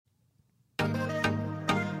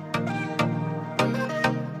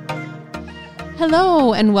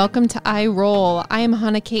Hello and welcome to iRoll. I am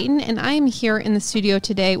Hannah Caton and I am here in the studio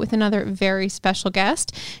today with another very special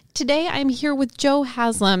guest. Today I'm here with Joe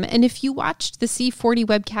Haslam, and if you watched the C40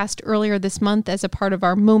 webcast earlier this month as a part of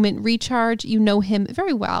our Moment Recharge, you know him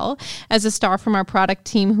very well as a star from our product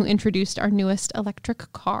team who introduced our newest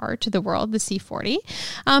electric car to the world, the C40.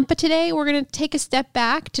 But today we're going to take a step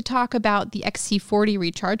back to talk about the XC40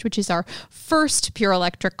 Recharge, which is our first pure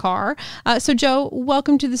electric car. So Joe,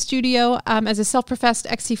 welcome to the studio. As a self-professed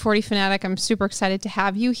XC40 fanatic, I'm super excited to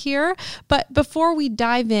have you here. But before we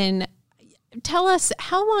dive in, tell us,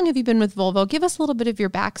 how long have you been with Volvo? Give us a little bit of your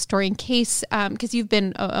backstory in case, because you've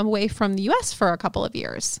been away from the U.S. for a couple of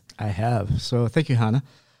years. I have. So thank you, Hannah.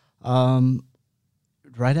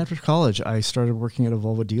 Right after college, I started working at a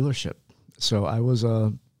Volvo dealership. So I was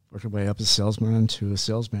working my way up as a salesman to a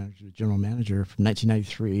sales manager, general manager from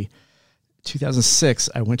 1993. 2006,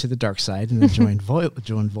 I went to the dark side and then joined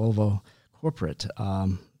Volvo corporate,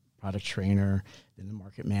 product trainer, then the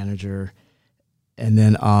market manager, and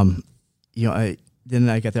then I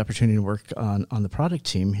got the opportunity to work on the product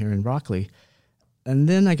team here in Rockley. And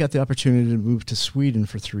then I got the opportunity to move to Sweden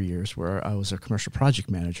for 3 years, where I was a commercial project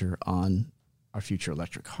manager on our future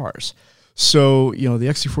electric cars. So, the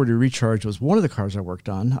XC40 Recharge was one of the cars I worked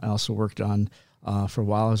on. I also worked on, for a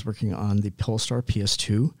while, I was working on the Polestar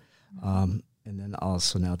PS2, and then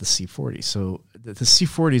also now the C40. So the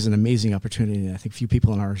C40 is an amazing opportunity, and I think few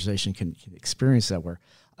people in our organization can experience that, where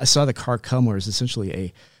I saw the car come where it's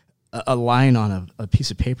essentially a line on a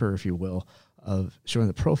piece of paper, if you will, of showing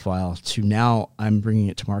the profile, to now I'm bringing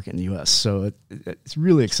it to market in the U.S. So it's a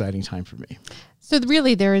really exciting time for me. So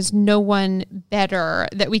really, there is no one better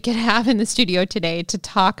that we could have in the studio today to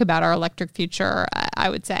talk about our electric future,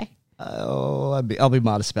 I would say. I'll be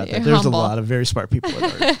modest about that. You're There's humble. a lot of very smart people in our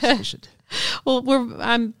organization. Well,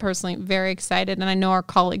 I'm personally very excited, and I know our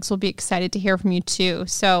colleagues will be excited to hear from you too.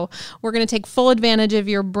 So we're going to take full advantage of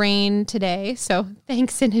your brain today. So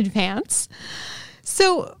thanks in advance.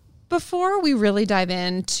 So before we really dive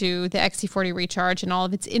into the XC40 Recharge and all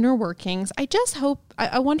of its inner workings, I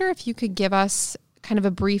wonder if you could give us kind of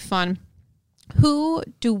a brief on who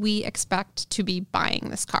do we expect to be buying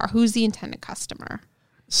this car? Who's the intended customer?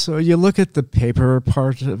 So you look at the paper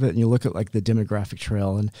part of it, and you look at like the demographic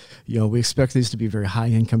trail, and we expect these to be very high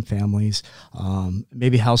income families,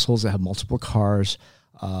 maybe households that have multiple cars,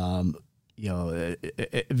 very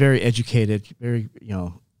educated, very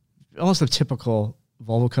almost a typical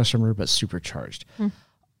Volvo customer, but supercharged.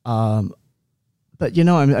 But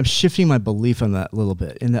I'm shifting my belief on that a little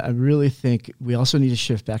bit, and I really think we also need to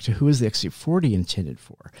shift back to who is the XC40 intended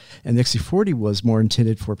for, and the XC40 was more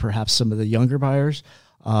intended for perhaps some of the younger buyers.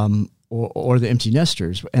 Or the empty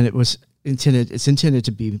nesters, and it's intended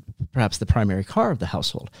to be perhaps the primary car of the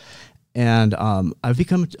household. And I've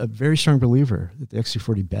become a very strong believer that the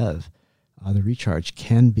XC40 BEV, the Recharge,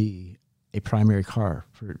 can be a primary car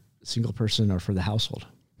for a single person or for the household.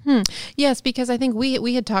 Yes, because I think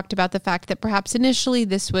we had talked about the fact that perhaps initially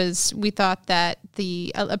we thought that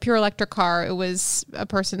a pure electric car, it was a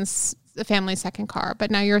family's second car,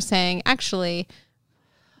 but now you're saying actually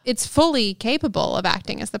it's fully capable of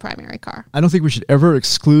acting as the primary car. I don't think we should ever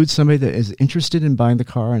exclude somebody that is interested in buying the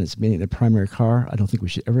car and it's being a primary car. I don't think we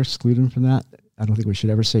should ever exclude them from that. I don't think we should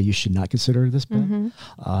ever say you should not consider this BEV.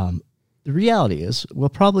 Mm-hmm. The reality is we'll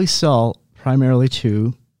probably sell primarily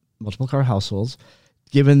to multiple car households.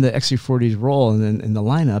 Given the XC40's role in the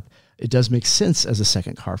lineup, it does make sense as a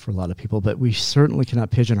second car for a lot of people, but we certainly cannot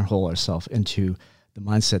pigeonhole ourselves into the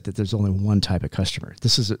mindset that there's only one type of customer.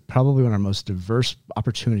 This is probably one of our most diverse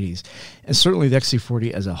opportunities. And certainly the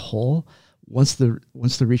XC40 as a whole, once the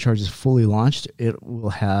Recharge is fully launched, it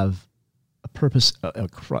will have a purpose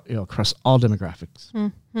across all demographics.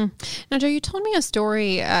 Mm-hmm. Now, Joe, you told me a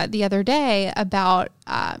story the other day about,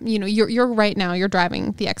 you're right now, you're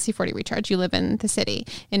driving the XC40 Recharge. You live in the city,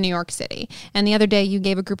 in New York City. And the other day you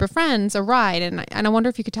gave a group of friends a ride. And I wonder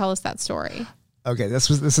if you could tell us that story. Okay, this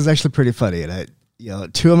is actually pretty funny. And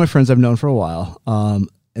two of my friends I've known for a while,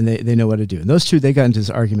 and they know what to do. And those two, they got into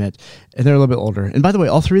this argument, and they're a little bit older. And by the way,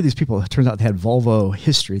 all three of these people, it turns out they had Volvo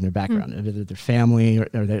history in their background. Either their family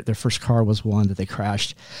or their first car was one that they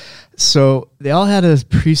crashed. So they all had a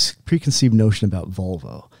preconceived notion about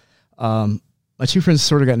Volvo. My two friends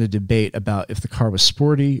sort of got in a debate about if the car was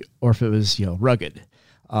sporty or if it was rugged,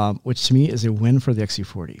 which to me is a win for the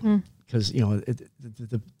XC40. Because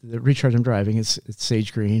the Recharge I'm driving, it's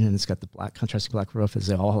sage green, and it's got the contrasting black roof, as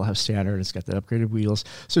they all have standard. It's got the upgraded wheels,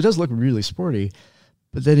 so it does look really sporty.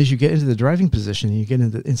 But then as you get into the driving position and you get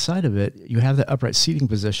into inside of it, you have the upright seating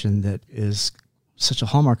position that is such a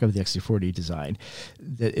hallmark of the XC40 design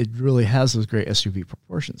that it really has those great SUV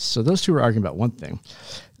proportions. So those two were arguing about one thing.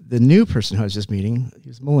 The new person who I was just meeting, he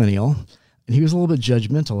was a millennial, and he was a little bit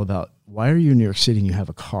judgmental about, why are you in New York City and you have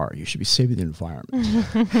a car? You should be saving the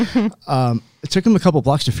environment. It took him a couple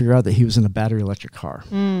blocks to figure out that he was in a battery electric car.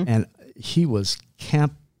 And he was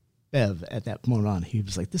Camp Bev at that moment on. He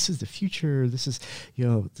was like, this is the future. This is,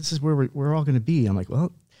 this is where we're all going to be. I'm like,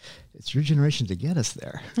 well, it's your generation to get us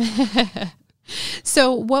there.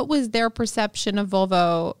 So what was their perception of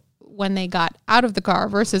Volvo when they got out of the car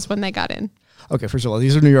versus when they got in? Okay, first of all,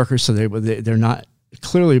 these are New Yorkers, so they're not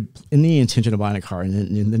clearly in the intention of buying a car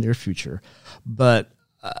in the near future. But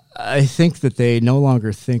I think that they no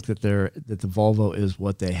longer think that the Volvo is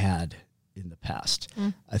what they had in the past.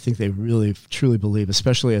 I think they really truly believe,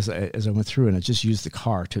 especially as I went through and I just used the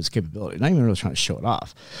car to its capability, not even really trying to show it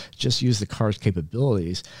off, just use the car's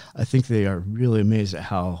capabilities. I think they are really amazed at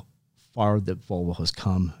how far that Volvo has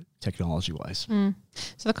come technology-wise.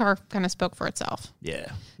 So the car kind of spoke for itself.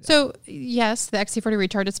 Yeah. So yes, the XC40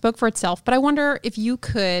 Recharge, it spoke for itself, but I wonder if you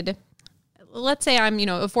could, let's say I'm,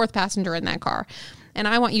 a fourth passenger in that car, and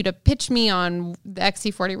I want you to pitch me on the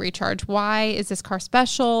XC40 Recharge. Why is this car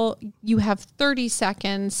special? You have 30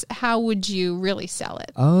 seconds. How would you really sell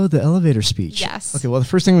it? Oh, the elevator speech. Yes. Okay, well, the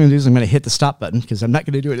first thing I'm going to do is I'm going to hit the stop button because I'm not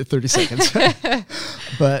going to do it at 30 seconds.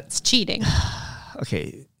 But it's cheating.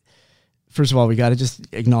 Okay. First of all, we got to just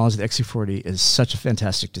acknowledge the XC40 is such a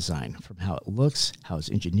fantastic design, from how it looks, how it's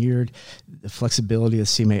engineered, the flexibility of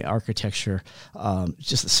the CMA architecture,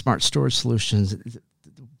 just the smart storage solutions.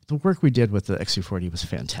 The work we did with the XC40 was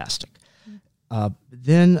fantastic.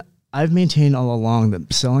 Then I've maintained all along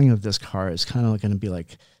that selling of this car is kind of going to be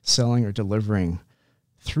like selling or delivering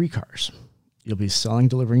 3 cars. You'll be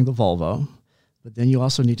delivering the Volvo, but then you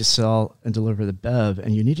also need to sell and deliver the BEV,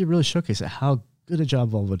 and you need to really showcase how good a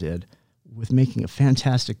job Volvo did with making a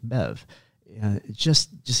fantastic BEV. Just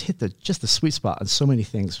hit the sweet spot on so many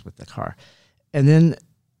things with the car. And then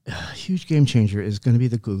a huge game changer is going to be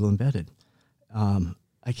the Google Embedded.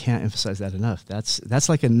 I can't emphasize that enough. That's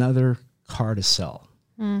like another car to sell.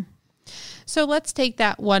 So let's take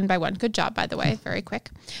that one by one. Good job, by the way. Very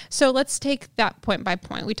quick. So let's take that point by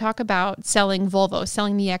point. We talk about selling Volvo,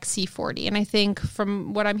 selling the XC40. And I think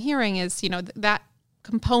from what I'm hearing is, that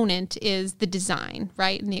component is the design,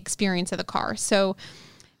 right? And the experience of the car. So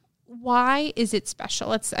why is it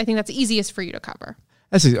special? I think that's easiest for you to cover.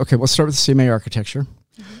 That's easy. Okay, let's start with the CMA architecture.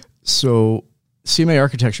 So CMA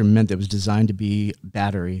architecture meant that it was designed to be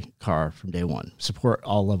battery car from day one, support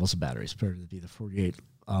all levels of batteries, whether it be the 48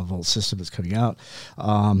 volt system that's coming out,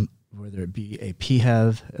 whether it be a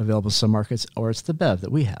PHEV available in some markets, or it's the BEV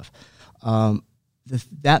that we have.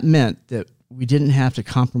 That meant that we didn't have to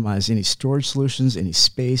compromise any storage solutions, any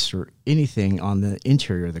space, or anything on the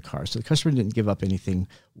interior of the car. So the customer didn't give up anything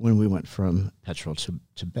when we went from petrol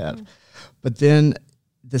to BEV. But then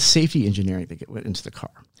the safety engineering that went into the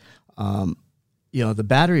car. The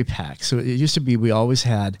battery pack. So it used to be we always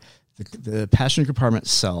had the passenger compartment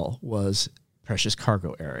cell was precious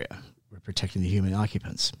cargo area. We're protecting the human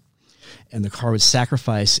occupants. And the car would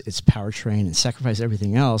sacrifice its powertrain and sacrifice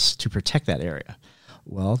everything else to protect that area.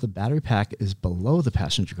 Well, the battery pack is below the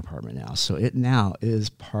passenger compartment now. So it now is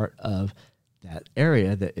part of that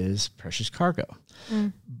area that is precious cargo.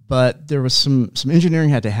 But there was some engineering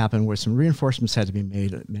had to happen where some reinforcements had to be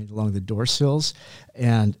made along the door sills,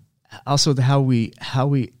 and also how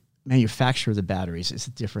we manufacture the batteries is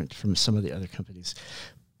different from some of the other companies.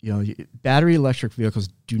 Battery electric vehicles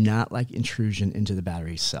do not like intrusion into the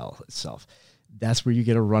battery cell itself. That's where you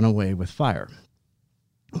get a runaway with fire.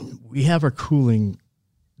 We have our cooling,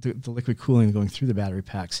 the liquid cooling going through the battery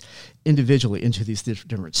packs individually into these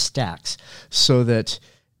different stacks, so that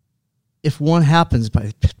if one happens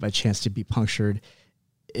by chance to be punctured,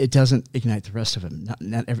 it doesn't ignite the rest of them.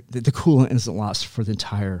 The coolant isn't lost for the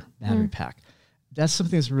entire battery pack. That's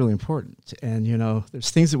something that's really important. And,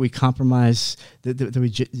 there's things that we compromise that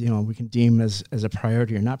we can deem as a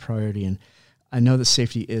priority or not priority. And I know that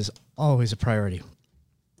safety is always a priority.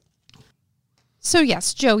 So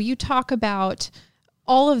yes, Joe, you talk about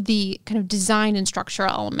all of the kind of design and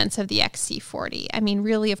structural elements of the XC40. I mean,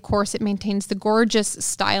 really, of course, it maintains the gorgeous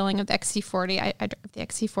styling of the XC40. I drive the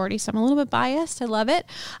XC40, so I'm a little bit biased. I love it,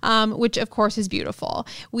 which, of course, is beautiful.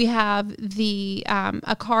 We have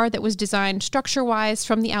a car that was designed structure-wise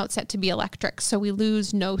from the outset to be electric, so we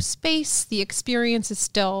lose no space. The experience is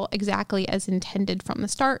still exactly as intended from the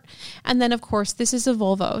start. And then, of course, this is a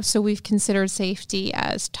Volvo, so we've considered safety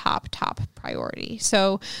as top priority.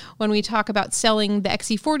 So when we talk about selling the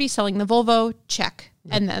XC40, selling the Volvo, check,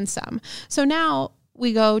 and then some. So now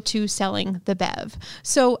we go to selling the BEV.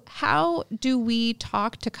 So how do we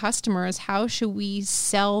talk to customers? How should we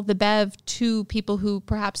sell the BEV to people who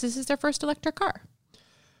perhaps this is their first electric car?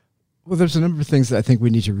 Well, there's a number of things that I think we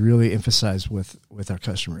need to really emphasize with our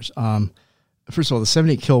customers. First of all, the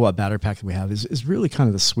 78 kilowatt battery pack that we have is really kind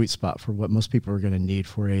of the sweet spot for what most people are going to need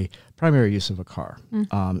for a primary use of a car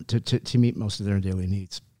to meet most of their daily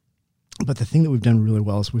needs. But the thing that we've done really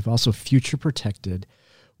well is we've also future protected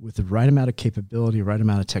with the right amount of capability, right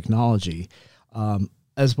amount of technology,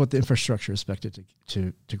 as what the infrastructure is expected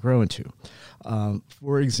to grow into.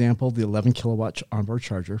 For example, the 11 kilowatt onboard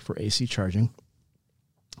charger for AC charging.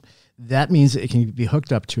 That means it can be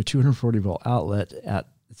hooked up to a 240 volt outlet at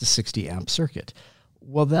the 60 amp circuit.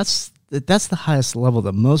 Well, that's the highest level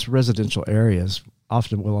that most residential areas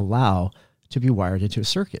often will allow to be wired into a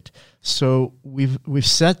circuit. So we've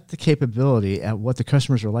set the capability at what the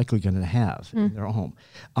customers are likely going to have in their home.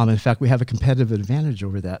 In fact, we have a competitive advantage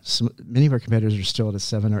over that. Many of our competitors are still at a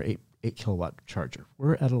 7 or 8 kilowatt charger.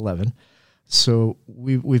 We're at 11. So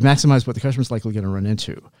we've maximized what the customer's likely going to run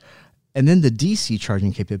into. And then the DC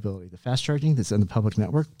charging capability, the fast charging that's in the public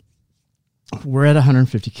network, we're at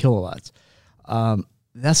 150 kilowatts.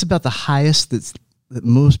 That's about the highest that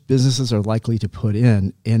most businesses are likely to put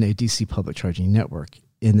in a DC public charging network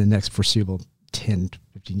in the next foreseeable 10 to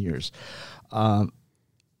 15 years.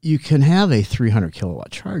 You can have a 300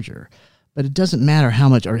 kilowatt charger, but it doesn't matter how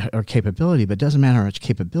much our capability, but it doesn't matter how much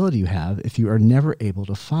capability you have if you are never able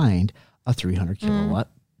to find a 300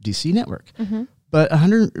 kilowatt DC network. But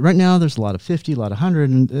 100 right now, there's a lot of 50, a lot of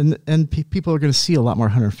 100, and people are going to see a lot more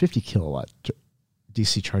 150 kilowatt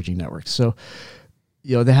DC charging networks. So,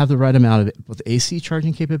 they have the right amount of both AC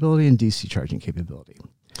charging capability and DC charging capability.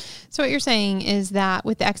 So what you're saying is that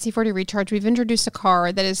with the XC40 Recharge, we've introduced a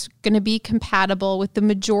car that is going to be compatible with the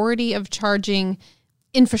majority of charging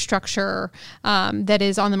infrastructure that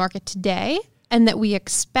is on the market today, and that we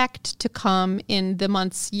expect to come in the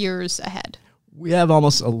months, years ahead. We have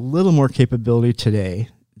almost a little more capability today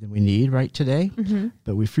than we need right today,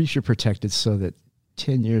 but we feature protected so that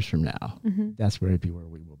 10 years from now, that's where we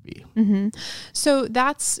will be. So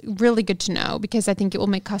that's really good to know, because I think it will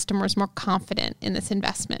make customers more confident in this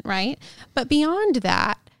investment, right? But beyond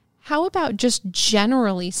that, how about just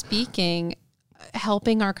generally speaking,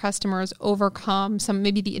 helping our customers overcome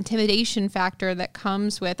maybe the intimidation factor that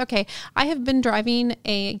comes with, okay, I have been driving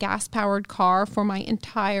a gas-powered car for my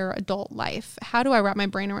entire adult life. How do I wrap my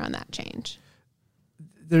brain around that change?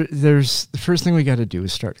 There's the first thing we got to do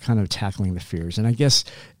is start kind of tackling the fears. And I guess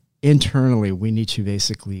internally we need to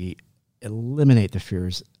basically eliminate the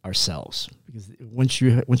fears ourselves, because once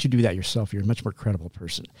you do that yourself, you're a much more credible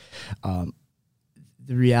person.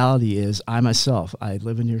 The reality is I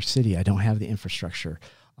live in New York City. I don't have the infrastructure.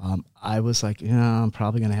 I was like, I'm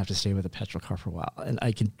probably going to have to stay with a petrol car for a while. And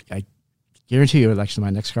I guarantee you, actually,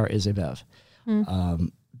 my next car is a BEV.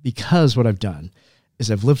 Because what I've done is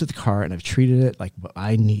I've lived with the car and I've treated it like what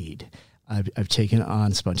I need. I've taken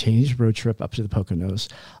on spontaneous road trip up to the Poconos,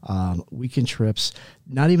 weekend trips,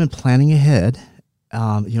 not even planning ahead.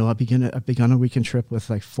 I've begun a weekend trip with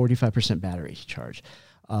like 45% battery charge.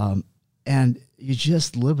 And you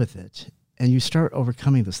just live with it, and you start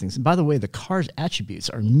overcoming those things. And by the way, the car's attributes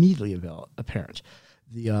are immediately apparent.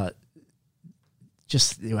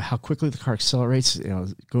 How quickly the car accelerates,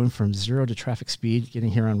 going from 0 to traffic speed,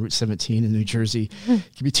 getting here on Route 17 in New Jersey can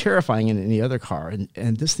be terrifying in any other car.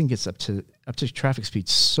 And this thing gets up to traffic speed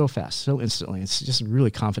so fast, so instantly. It's just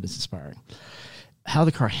really confidence inspiring. How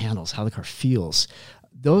the car handles, how the car feels,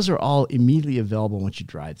 those are all immediately available once you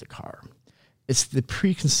drive the car. It's the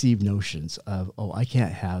preconceived notions of, I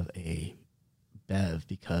can't have a BEV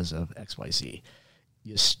because of XYZ.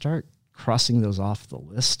 You start crossing those off the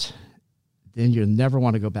list, then you'll never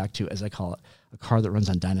want to go back to, as I call it, a car that runs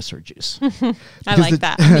on dinosaur juice. I like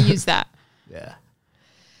that. I'm going to use that. Yeah.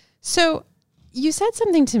 So you said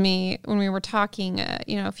something to me when we were talking,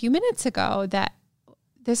 a few minutes ago, that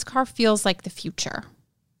this car feels like the future.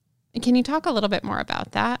 Can you talk a little bit more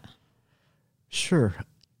about that? Sure.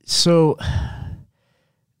 So,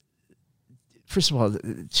 first of all,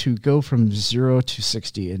 to go from 0 to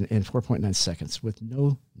 60 in 4.9 seconds with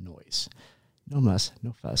no noise, no muss,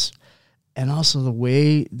 no fuss, and also the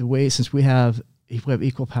way since we have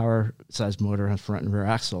equal power size motor on front and rear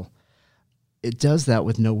axle, it does that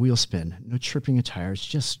with no wheel spin, no chirping of tires,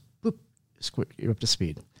 just boop, you're up to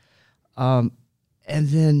speed. And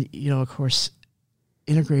then of course,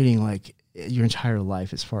 integrating like your entire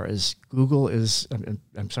life as far as Google is.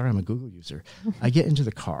 I'm sorry, I'm a Google user. I get into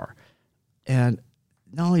the car, and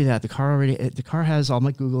not only that, the car has all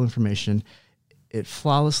my Google information. It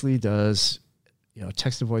flawlessly does,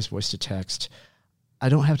 text to voice, voice to text. I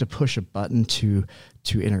don't have to push a button to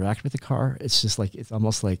interact with the car. It's just like, it's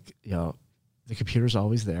almost like, the computer's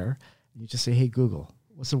always there. You just say, hey, Google,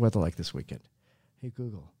 what's the weather like this weekend? Hey,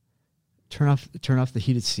 Google, turn off the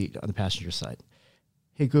heated seat on the passenger side.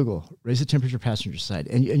 Hey, Google, raise the temperature passenger side.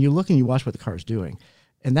 And you look and you watch what the car is doing.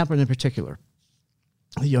 And that one in particular,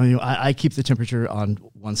 I keep the temperature on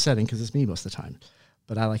one setting because it's me most of the time.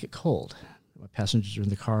 But I like it cold. My passengers are in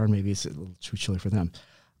the car and maybe it's a little too chilly for them.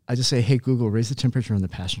 I just say, hey, Google, raise the temperature on the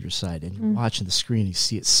passenger side. And you watch on the screen, you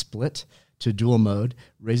see it split to dual mode,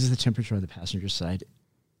 raises the temperature on the passenger side.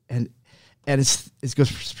 And it goes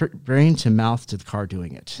from brain to mouth to the car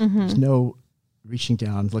doing it. There's no reaching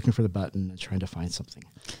down, looking for the button and trying to find something.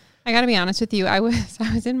 I got to be honest with you. I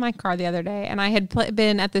was in my car the other day and I had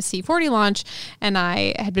been at the C40 launch and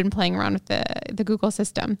I had been playing around with the Google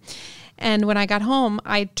system. And when I got home,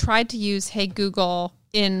 I tried to use Hey Google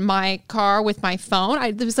in my car with my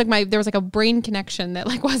phone. There was like a brain connection that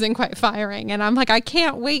like wasn't quite firing. And I'm like, I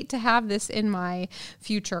can't wait to have this in my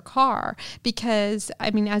future car because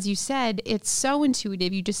I mean, as you said, it's so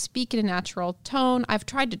intuitive. You just speak in a natural tone. I've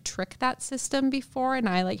tried to trick that system before and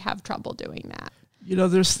I like have trouble doing that.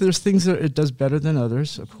 There's things that it does better than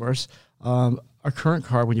others, of course. Our current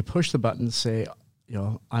car, when you push the button and say,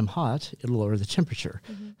 I'm hot, it'll lower the temperature.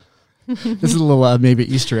 This is a little maybe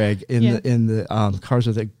Easter egg in the cars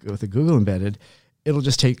with the Google embedded. It'll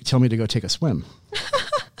just tell me to go take a swim.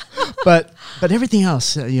 but everything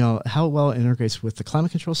else, how well it integrates with the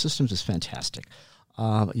climate control systems is fantastic.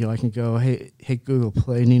 I can go, hey Google,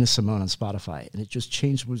 play Nina Simone on Spotify, and it just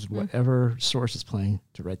changes whatever source is playing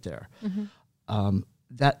to right there.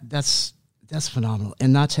 That's phenomenal,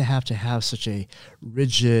 and not to have such a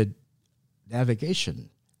rigid navigation.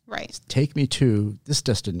 Right. Take me to this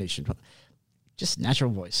destination. Just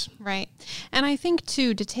natural voice. Right. And I think,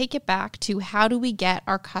 too, to take it back to how do we get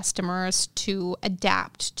our customers to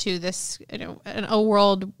adapt to this, a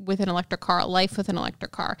world with an electric car, a life with an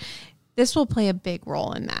electric car, this will play a big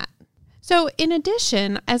role in that. So in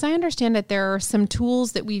addition, as I understand it, there are some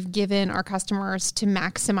tools that we've given our customers to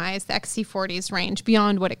maximize the XC40's range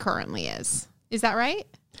beyond what it currently is. Is that right?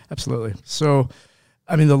 Absolutely. So,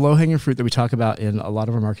 I mean, the low-hanging fruit that we talk about in a lot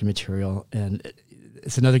of our marketing material, and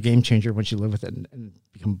it's another game changer once you live with it and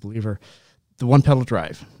become a believer, the one-pedal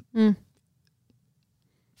drive.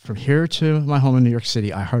 From here to my home in New York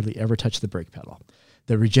City, I hardly ever touch the brake pedal.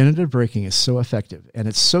 The regenerative braking is so effective, and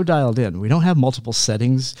it's so dialed in. We don't have multiple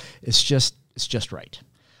settings. It's just right.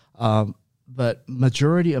 But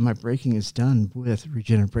majority of my braking is done with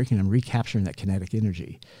regenerative braking. I'm recapturing that kinetic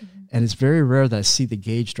energy. And it's very rare that I see the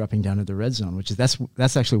gauge dropping down to the red zone, which is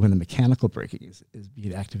that's actually when the mechanical braking is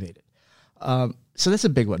being activated. So that's a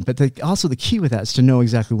big one. But also the key with that is to know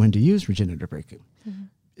exactly when to use regenerative braking.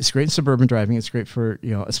 It's great in suburban driving. It's great for,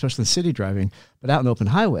 especially in city driving. But out in the open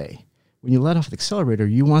highway, when you let off the accelerator,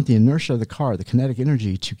 you want the inertia of the car, the kinetic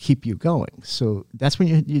energy, to keep you going. So that's when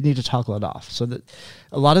you need to toggle it off. So that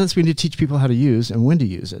a lot of this we need to teach people how to use and when to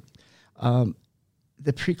use it.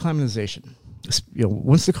 The pre-climatization.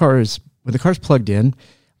 When the car's plugged in,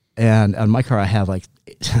 and on my car I have like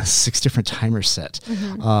 6 different timers set.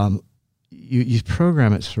 You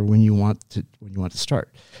program it for when you want to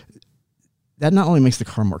start. That not only makes the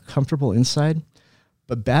car more comfortable inside,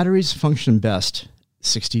 but batteries function best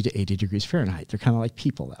 60 to 80 degrees Fahrenheit. They're kind of like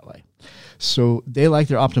people that way. So they like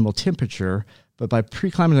their optimal temperature, but by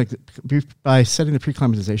setting the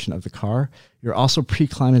pre-climatization of the car, you're also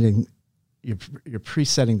you're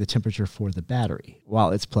presetting the temperature for the battery while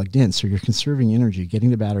it's plugged in. So you're conserving energy, getting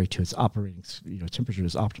the battery to its operating temperature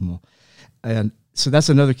is optimal. And so that's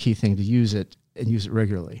another key thing, to use it and use it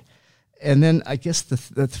regularly. And then I guess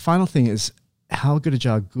the final thing is how good a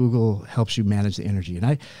job Google helps you manage the energy.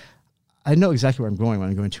 And I know exactly where I'm going when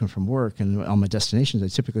I'm going to and from work, and on my destinations, I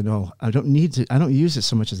typically know I don't use it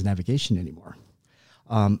so much as navigation anymore.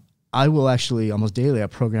 I will actually almost daily, I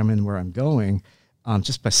program in where I'm going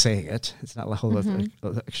just by saying it. It's not a whole lot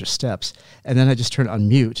of extra steps. And then I just turn it on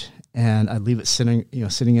mute and I leave it sitting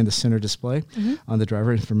in the center display on the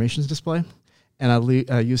driver information display. And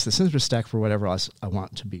I use the sensor stack for whatever else I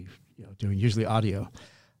want to be doing, usually audio.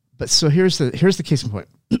 But so here's the case in point.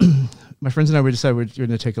 My friends and I, we decided we're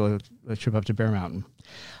going to take a trip up to Bear Mountain.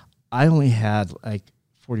 I only had like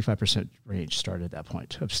 45% range started at that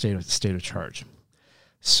point of state of charge.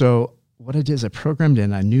 So what I did is I programmed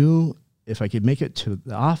in. I knew if I could make it to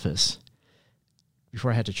the office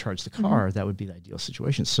before I had to charge the car, that would be the ideal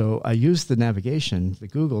situation. So I used the navigation, the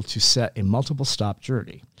Google, to set a multiple stop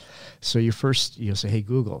journey. So you first say, hey,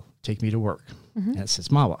 Google, take me to work. And it says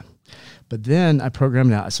Mahwah. But then I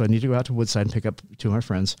programmed out, so I need to go out to Woodside and pick up 2 of my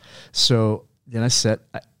friends. So then I set,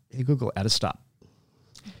 hey, Google, add a stop.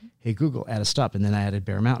 hey, Google, add a stop. And then I added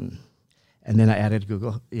Bear Mountain. And then I added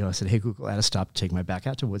Google, I said, hey, Google, add a stop, take my back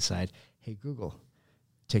out to Woodside. Hey, Google,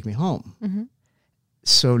 take me home. Mm-hmm.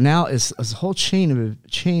 So now as a whole chain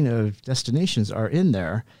of destinations are in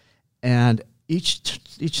there, and each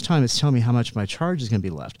time it's telling me how much my charge is going to be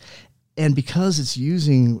left. And because it's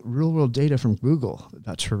using real-world data from Google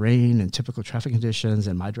about terrain and typical traffic conditions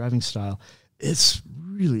and my driving style, it's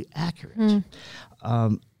really accurate.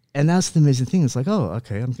 And that's the amazing thing. It's like, oh,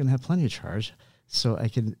 okay, I'm going to have plenty of charge, so I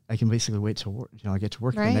can basically wait till work. I get to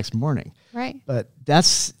work the next morning. Right. But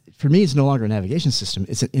that's, for me, it's no longer a navigation system.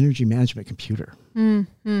 It's an energy management computer.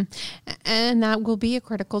 Mm-hmm. And that will be a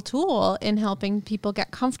critical tool in helping people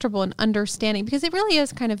get comfortable and understanding, because it really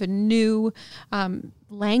is kind of a new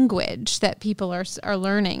language that people are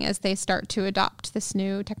learning as they start to adopt this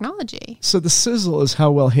new technology. So the sizzle is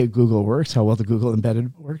how well Hey Google works, how well the Google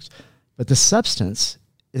embedded works, but the substance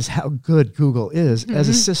is how good Google is as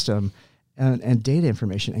a system. And data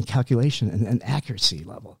information and calculation and accuracy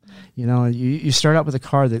level. You start out with a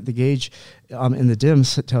car that the gauge in the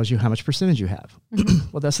DIMS tells you how much percentage you have.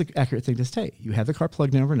 Well, that's the accurate thing to say. You have the car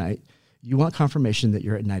plugged in overnight. You want confirmation that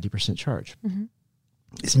you're at 90% charge.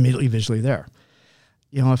 It's immediately visually there.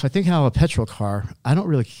 If I think how a petrol car, I don't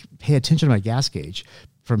really pay attention to my gas gauge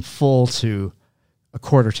from full to a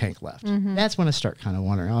quarter tank left. That's when I start kind of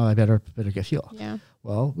wondering, I better get fuel. Yeah.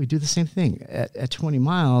 Well, we do the same thing at 20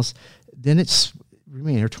 miles. Then it's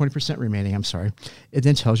remaining, or 20% remaining, I'm sorry. It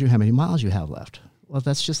then tells you how many miles you have left. Well,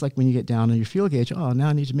 that's just like when you get down on your fuel gauge. Oh, now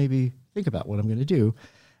I need to maybe think about what I'm going to do.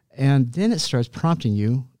 And then it starts prompting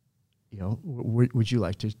you, would you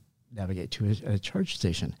like to navigate to a charge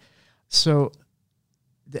station? So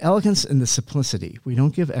the elegance and the simplicity, we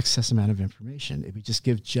don't give excess amount of information. We just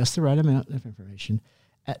give just the right amount of information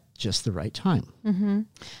at just the right time.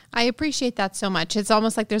 I appreciate that so much. It's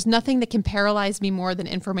almost like there's nothing that can paralyze me more than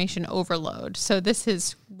information overload. So this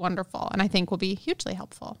is wonderful, and I think will be hugely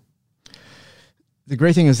helpful. The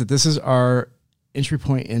great thing is that this is our entry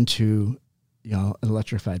point into, an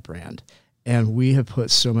electrified brand. And we have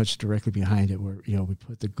put so much directly behind it where, we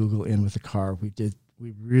put the Google in with the car. We did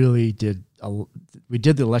the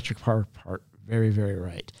electric part very, very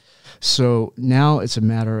right. So now it's a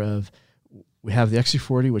matter of, we have the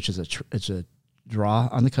XC40, which is it's a draw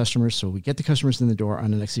on the customers. So we get the customers in the door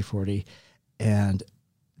on an XC40, and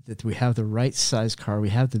that we have the right size car. We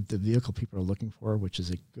have the vehicle people are looking for, which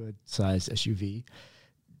is a good size SUV.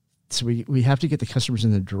 So we have to get the customers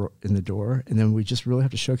in the door, and then we just really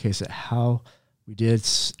have to showcase it how we did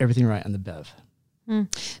everything right on the BEV.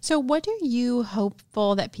 So what are you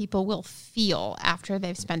hopeful that people will feel after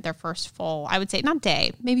they've spent their first full, I would say not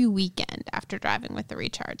day, maybe weekend after driving with the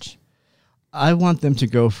Recharge? I want them to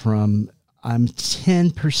go from, I'm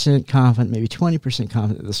 10% confident, maybe 20%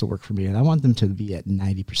 confident that this will work for me, and I want them to be at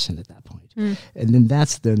 90% at that point. And then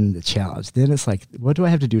that's then the challenge. Then it's like, what do I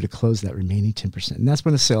have to do to close that remaining 10%? And that's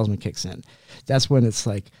when the salesman kicks in. That's when it's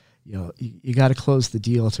like, you got to close the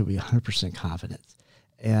deal to be 100% confident.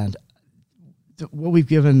 And what we've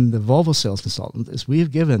given the Volvo sales consultant is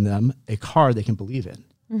we've given them a car they can believe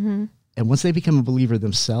in. And once they become a believer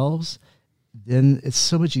themselves, then it's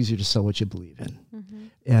so much easier to sell what you believe in.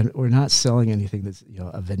 And we're not selling anything that's,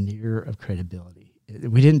 a veneer of credibility.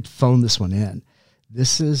 We didn't phone this one in.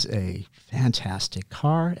 This is a fantastic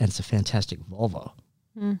car, and it's a fantastic Volvo.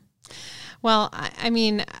 Well,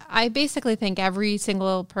 I basically think every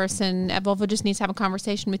single person at Volvo just needs to have a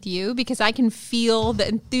conversation with you, because I can feel the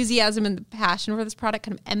enthusiasm and the passion for this product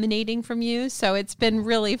kind of emanating from you. So it's been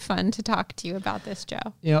really fun to talk to you about this, Joe.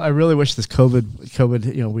 I really wish this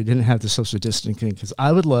COVID, we didn't have the social distancing, because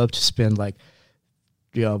I would love to spend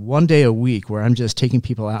 1 day a week where I'm just taking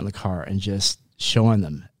people out in the car and just showing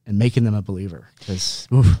them and making them a believer. Because,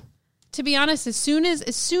 to be honest, as soon as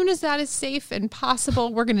that is safe and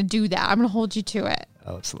possible, we're going to do that. I'm going to hold you to it.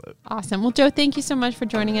 Absolutely. Awesome. Well, Joe, thank you so much for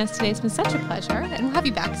joining us today. It's been such a pleasure, and we'll have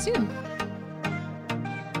you back soon.